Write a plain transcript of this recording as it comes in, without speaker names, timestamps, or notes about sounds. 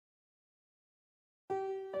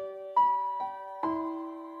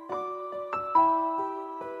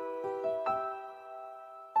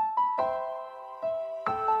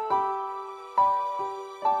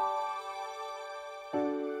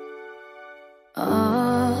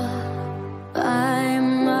all by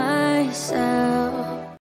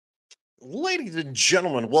myself. Ladies and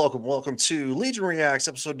gentlemen, welcome to Legion Reacts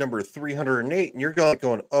episode number 308. And you're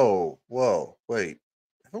going, oh, whoa, wait,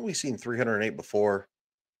 haven't we seen 308 before?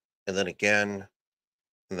 And then again,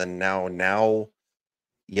 and then now,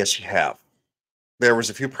 yes, you have. There was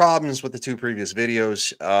a few problems with the two previous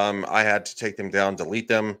videos. I had to take them down, delete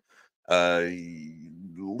them.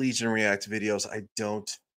 Legion React videos, I don't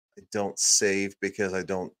save because I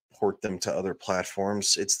don't port them to other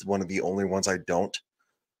platforms. It's one of the only ones I don't,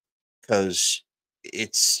 because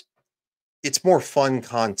it's it's more fun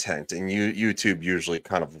content, and YouTube usually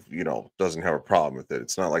kind of, doesn't have a problem with it.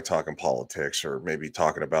 It's not like talking politics or maybe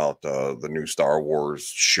talking about the new Star Wars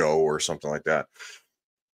show or something like that.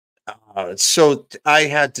 I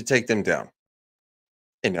had to take them down,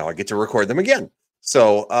 and now I get to record them again.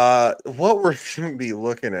 So what we're going to be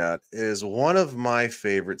looking at is one of my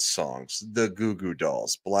favorite songs, the Goo Goo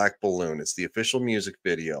Dolls, Black Balloon. It's the official music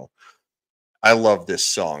video. I love this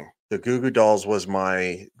song. The Goo Goo Dolls was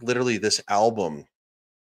my literally this album.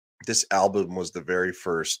 This album was the very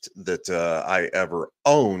first that I ever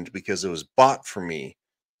owned because it was bought for me.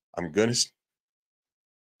 I'm gonna.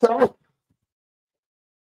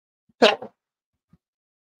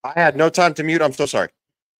 I had no time to mute. I'm so sorry.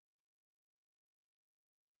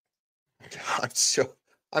 I'm so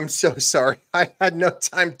I'm so sorry. I had no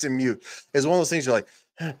time to mute. It's one of those things you're like,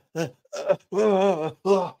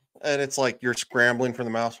 and it's like you're scrambling for the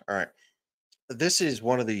mouse. All right. This is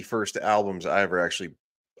one of the first albums I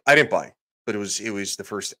didn't buy, but it was the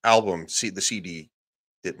first album, the CD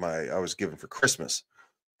that I was given for Christmas,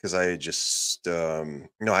 because I had just no,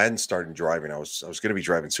 I hadn't started driving. I was going to be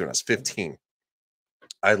driving soon. I was 15.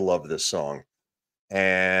 I love this song,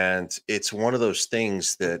 and it's one of those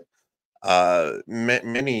things that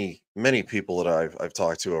many people that I've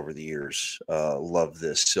talked to over the years love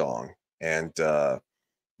this song. And I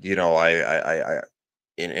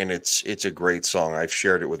and it's a great song. I've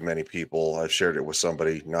shared it with many people. I've shared it with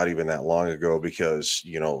somebody not even that long ago because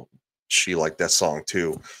she liked that song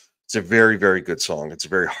too. It's a very, very good song. It's a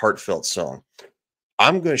very heartfelt song.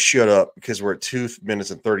 I'm going to shut up because we're at 2 minutes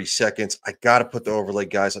and 30 seconds. I got to put the overlay,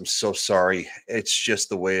 guys. I'm so sorry. It's just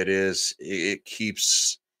the way it is. It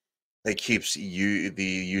keeps the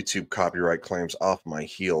YouTube copyright claims off my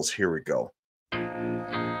heels. Here we go.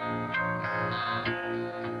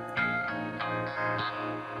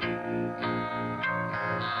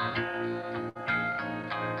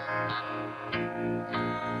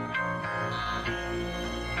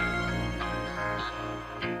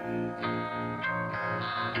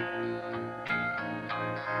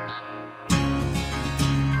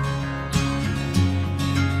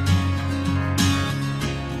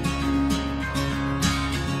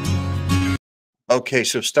 Okay,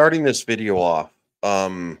 so starting this video off,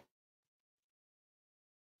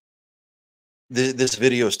 this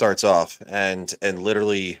video starts off, and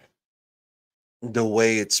literally the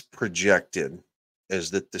way it's projected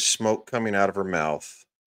is that the smoke coming out of her mouth,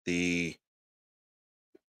 the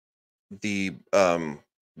the um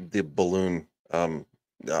the balloon, I'm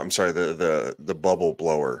sorry, the bubble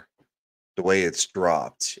blower, the way it's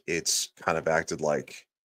dropped, it's kind of acted like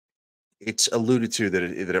it's alluded to that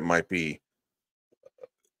it might be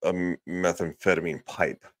a methamphetamine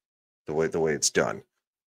pipe, the way it's done,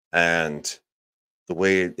 and the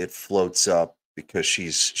way it floats up, because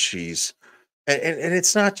she's and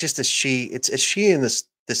it's not just it's a she in this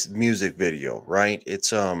music video, right? It's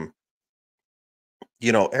there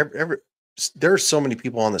are so many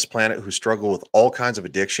people on this planet who struggle with all kinds of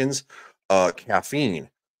addictions, caffeine,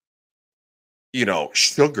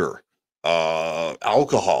 sugar,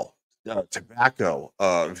 alcohol, tobacco,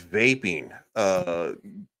 vaping,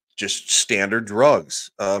 just standard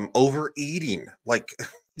drugs, overeating, like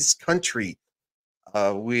this country.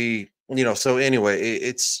 So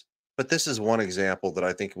anyway, but this is one example that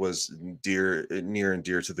I think was near and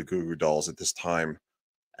dear to the Goo Goo Dolls at this time,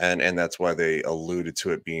 and that's why they alluded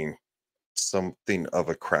to it being something of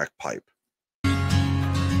a crack pipe.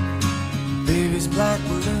 Baby's black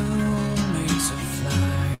balloon makes her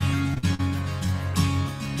fly.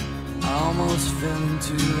 Almost fell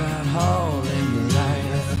into that hole in the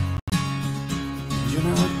light. You're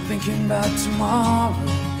not thinking about tomorrow,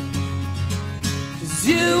 'cause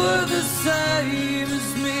you were the same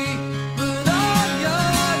as me, but on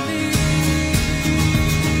your knees.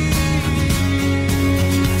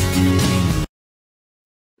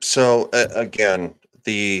 So again,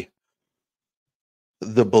 the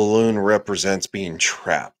balloon represents being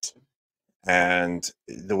trapped, and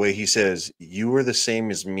the way he says, "You were the same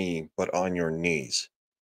as me, but on your knees,"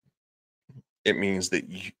 it means that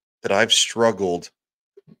that I've struggled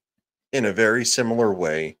in a very similar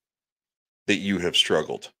way that you have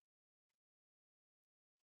struggled.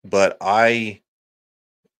 But I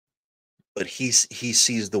but he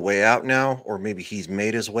sees the way out now, or maybe he's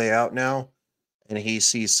made his way out now, and he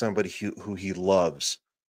sees somebody who he loves.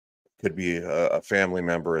 Could be a family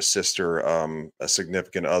member, a sister, a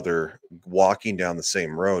significant other, walking down the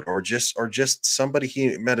same road, or just somebody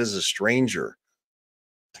he met as a stranger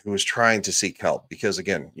who was trying to seek help. Because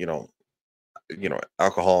again,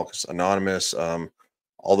 Alcoholics Anonymous,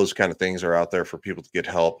 all those kind of things are out there for people to get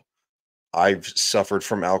help. I've suffered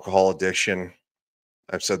from alcohol addiction.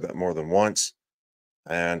 I've said that more than once,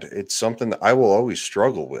 and it's something that I will always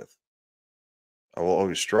struggle with. I will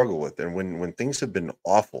always struggle with. And when things have been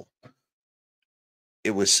awful,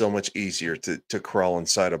 it was so much easier to crawl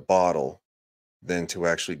inside a bottle than to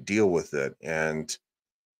actually deal with it. And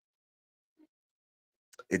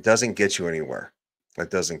it doesn't get you anywhere.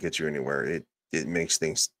 It doesn't get you anywhere. It makes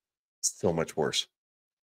things so much worse.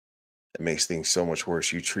 It makes things so much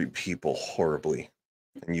worse. You treat people horribly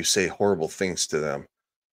and you say horrible things to them.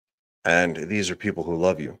 And these are people who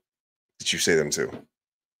love you that you say them to,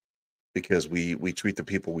 because we treat the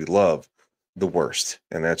people we love the worst.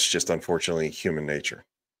 And that's just unfortunately human nature.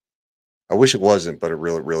 I wish it wasn't, but it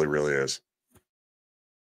really, really, really is.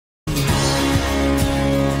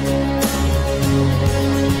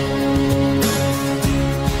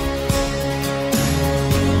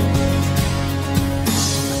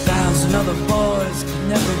 Other boys could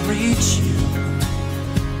never reach you.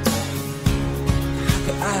 How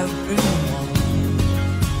could I have been one?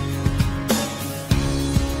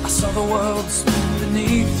 I saw the world spin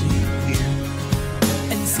beneath you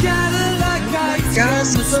and scattered like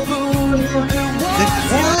ice from the spoon. It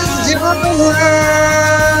was your world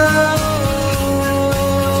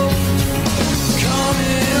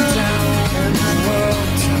coming down, and the world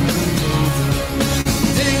turned over.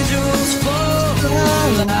 Angels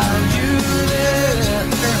fall out.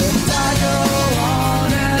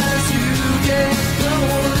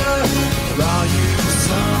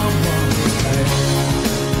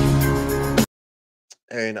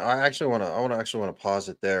 And I actually want to pause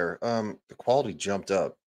it there. The quality jumped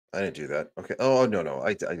up. I didn't do that. Okay. Oh no,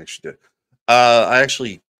 I actually did. I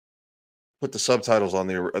actually put the subtitles on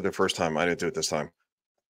the first time. I didn't do it this time.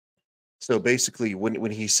 So basically,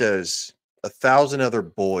 when he says 1,000 other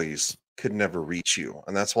boys could never reach you,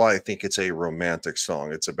 and that's why I think it's a romantic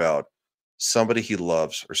song. It's about somebody he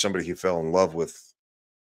loves or somebody he fell in love with,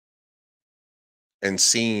 and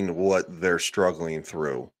seeing what they're struggling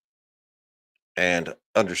through, and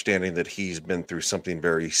understanding that he's been through something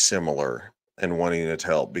very similar and wanting to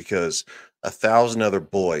help. Because 1,000 other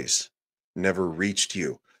boys never reached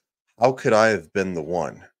you. How could I have been the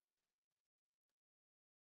one?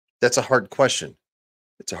 That's a hard question.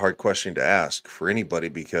 It's a hard question to ask for anybody,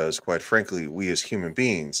 because quite frankly, we as human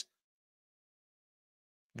beings,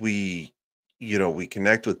 we we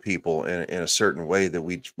connect with people in a certain way that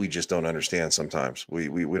we just don't understand sometimes. We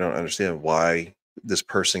don't understand why this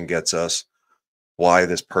person gets us, why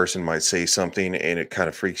this person might say something, and it kind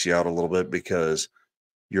of freaks you out a little bit, because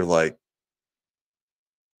you're like,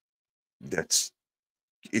 it's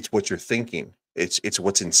what you're thinking. It's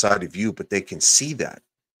what's inside of you, but they can see that.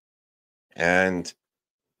 And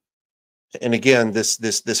again,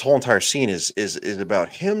 this whole entire scene is about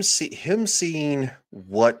him seeing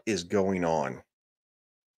what is going on.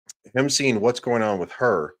 Him seeing what's going on with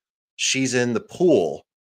her. She's in the pool.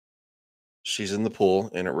 She's in the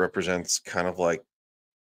pool, and it represents kind of like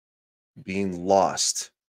being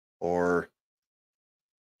lost, or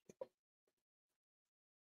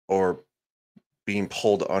being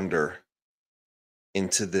pulled under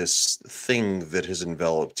into this thing that has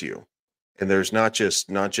enveloped you. And there's not just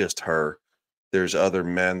her. There's other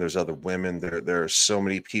men, there's other women. There are so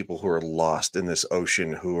many people who are lost in this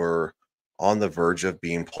ocean, who are on the verge of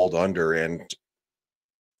being pulled under, and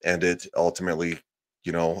it ultimately,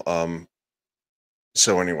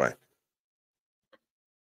 so anyway.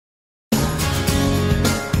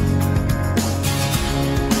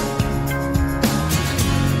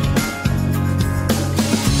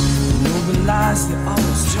 Lies they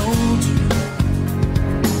always told you.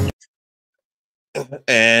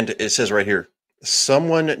 And it says right here,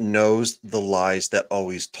 someone knows the lies that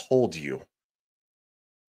always told you.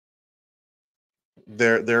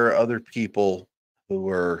 There are other people who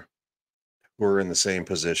are in the same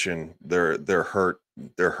position. They're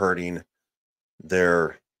hurting,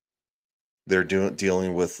 they're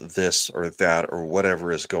dealing with this or that or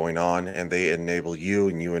whatever is going on, and they enable you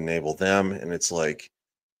and you enable them, and it's like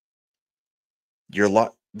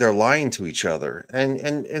they're lying to each other.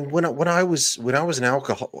 And when I was an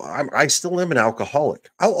alcohol, I still am an alcoholic.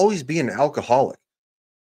 I'll always be an alcoholic.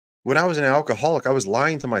 When I was an alcoholic, I was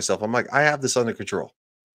lying to myself. I'm like, I have this under control.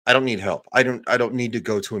 I don't need help. I don't need to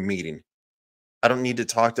go to a meeting. I don't need to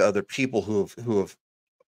talk to other people who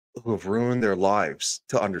have ruined their lives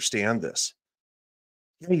to understand this.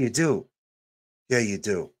 Yeah, you do. Yeah, you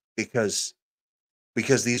do. Because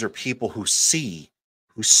these are people who see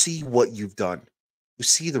what you've done, who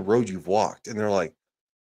see the road you've walked, and they're like,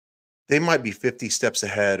 they might be 50 steps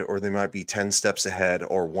ahead, or they might be 10 steps ahead,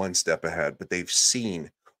 or 1 step ahead, but they've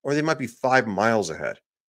seen, or they might be 5 miles ahead.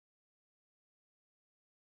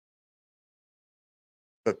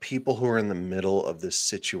 But people who are in the middle of this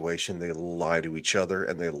situation, they lie to each other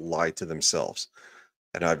and they lie to themselves.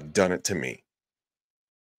 And I've done it to me.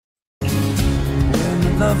 When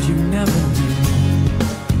the love you never knew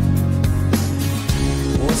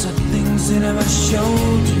was the things they never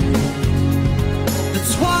showed you, that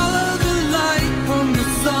swallow the light from the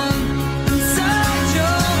sun inside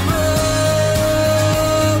your room.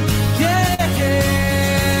 Yeah,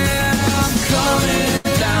 yeah. I'm coming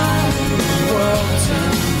down from the world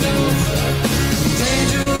turned over.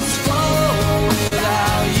 Dangerous fall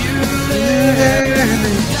without you there. And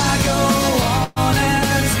I go on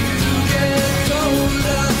as you get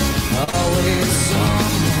colder. Always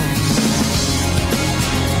someone.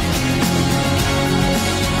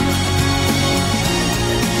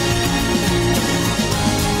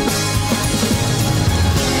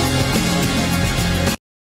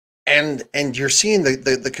 And you're seeing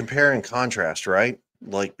the compare and contrast, right?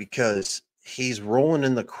 Like, because he's rolling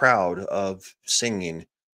in the crowd of singing,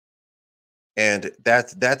 and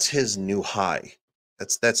that's his new high.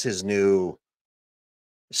 That's his new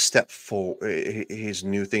step forward, his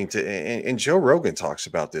new thing to. And Joe Rogan talks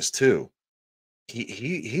about this too.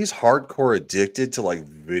 He's hardcore addicted to like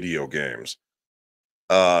video games,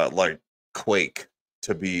 like Quake,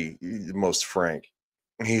 to be most frank.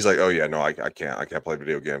 He's like, oh yeah, no, I can't play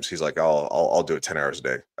video games. He's like, I'll do it 10 hours a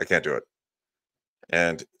day. I can't do it.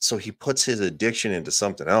 And so he puts his addiction into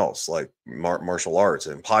something else, like martial arts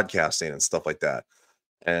and podcasting and stuff like that,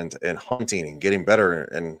 and hunting and getting better.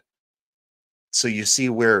 And so you see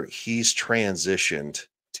where he's transitioned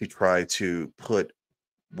to try to put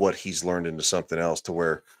what he's learned into something else, to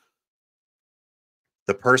where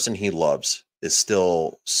the person he loves is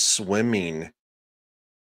still swimming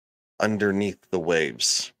underneath the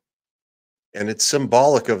waves. And it's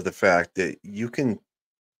symbolic of the fact that you can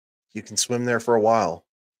swim there for a while,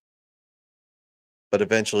 but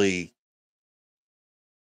eventually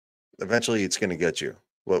it's going to get you.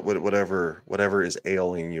 Whatever is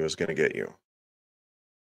ailing you is going to get you.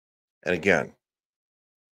 And again,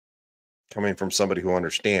 coming from somebody who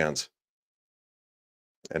understands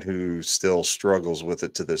and who still struggles with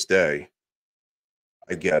it to this day,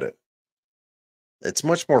 I get it. It's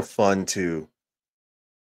much more fun to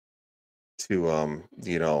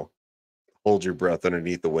hold your breath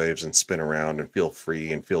underneath the waves and spin around and feel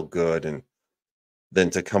free and feel good, and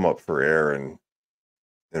then to come up for air and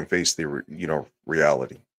face the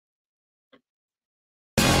reality.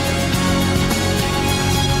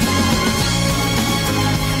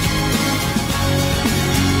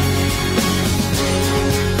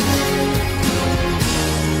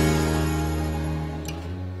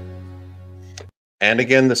 And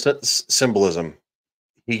again, the symbolism.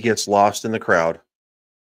 He gets lost in the crowd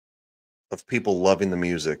of people loving the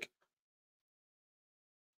music.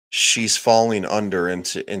 She's falling under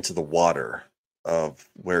into the water of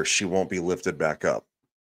where she won't be lifted back up.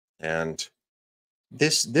 And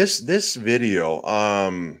this video,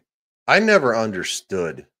 I never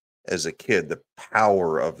understood as a kid the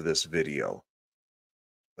power of this video,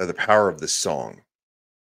 or the power of this song.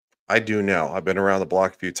 I do now. I've been around the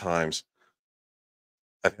block a few times.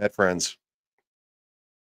 I've had friends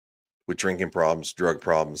with drinking problems, drug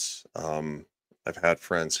problems. I've had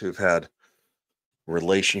friends who've had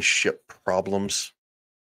relationship problems,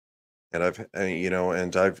 and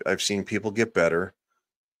I've seen people get better,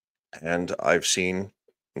 and I've seen,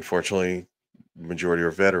 unfortunately, majority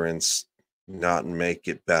of veterans not make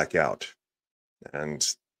it back out,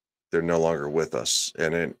 and they're no longer with us,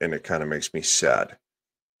 and it kind of makes me sad.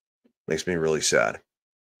 Makes me really sad.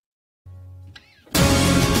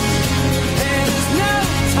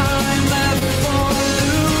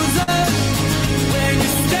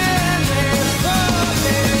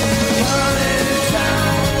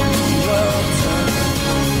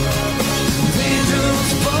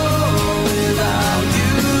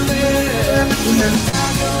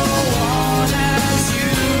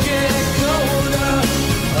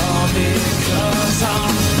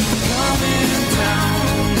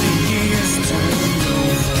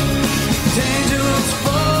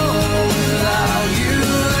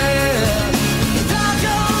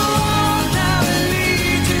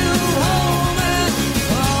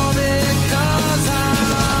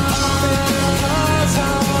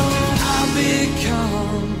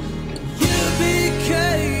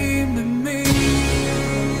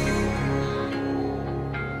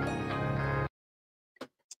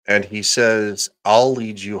 And he says, "I'll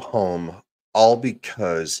lead you home, all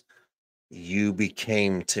because you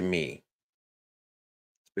became to me."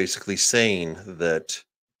 Basically saying that,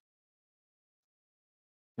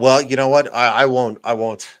 well, you know what? I won't.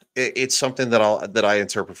 It's something that I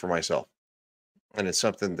interpret for myself, and it's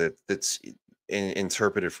something that's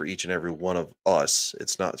interpreted for each and every one of us.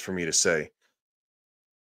 It's not for me to say.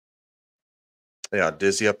 Yeah,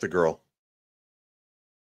 dizzy up the girl.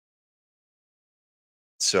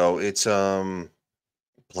 So it's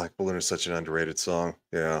Black Balloon is such an underrated song.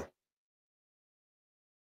 Yeah,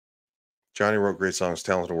 Johnny wrote great songs,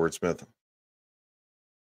 talented wordsmith.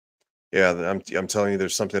 Yeah, I'm telling you,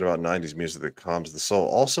 there's something about '90s music that calms the soul.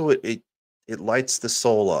 Also, it lights the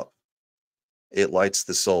soul up. It lights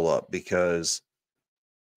the soul up because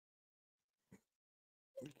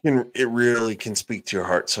it really can speak to your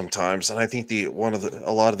heart sometimes. And I think the one of the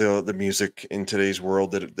a lot of the music in today's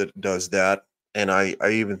world that does that, and I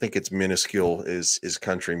even think it's minuscule, is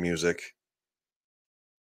country music.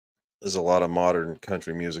 There's a lot of modern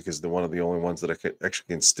country music is the one of the only ones that actually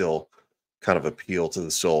can still kind of appeal to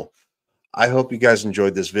the soul. I hope you guys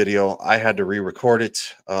enjoyed this video. I had to re-record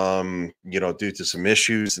it, due to some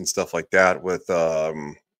issues and stuff like that with,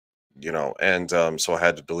 so I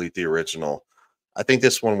had to delete the original. I think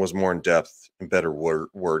this one was more in depth and better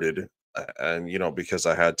worded, and because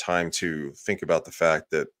I had time to think about the fact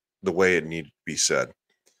that the way it needed to be said.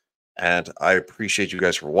 And I appreciate you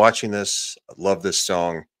guys for watching this. I love this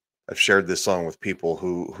song. I've shared this song with people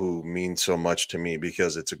who mean so much to me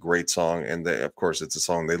because it's a great song, and of course, it's a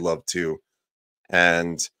song they love too.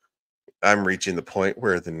 And I'm reaching the point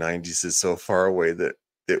where the '90s is so far away that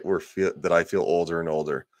I feel older and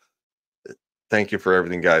older. Thank you for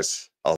everything, guys. I'll